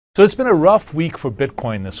So it's been a rough week for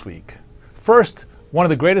Bitcoin this week. First, one of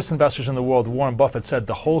the greatest investors in the world, Warren Buffett, said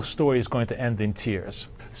the whole story is going to end in tears.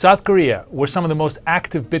 South Korea, where some of the most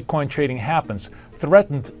active Bitcoin trading happens,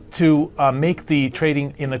 threatened to make the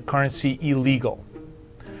trading in the currency illegal.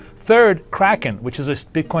 Third, Kraken, which is a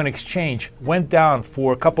Bitcoin exchange, went down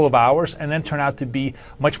for a couple of hours and then turned out to be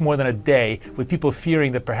much more than a day, with people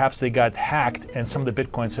fearing that perhaps they got hacked and some of the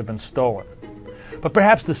Bitcoins have been stolen. But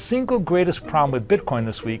perhaps the single greatest problem with Bitcoin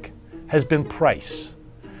this week has been price.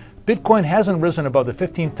 Bitcoin hasn't risen above the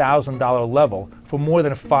 $15,000 level for more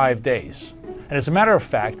than 5 days. And as a matter of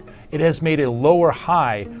fact, it has made a lower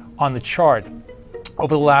high on the chart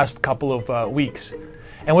over the last couple of weeks.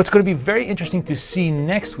 And what's going to be very interesting to see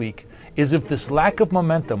next week is if this lack of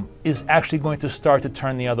momentum is actually going to start to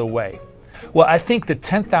turn the other way. Well, I think the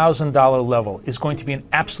 $10,000 level is going to be an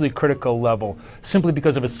absolutely critical level simply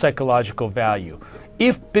because of its psychological value.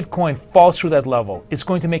 If Bitcoin falls through that level, it's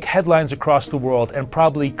going to make headlines across the world and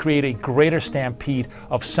probably create a greater stampede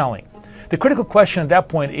of selling. The critical question at that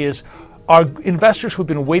point is, are investors who've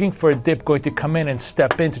been waiting for a dip going to come in and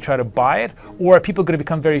step in to try to buy it? Or are people going to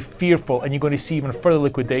become very fearful and you're going to see even further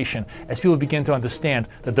liquidation as people begin to understand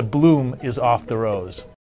that the bloom is off the rose?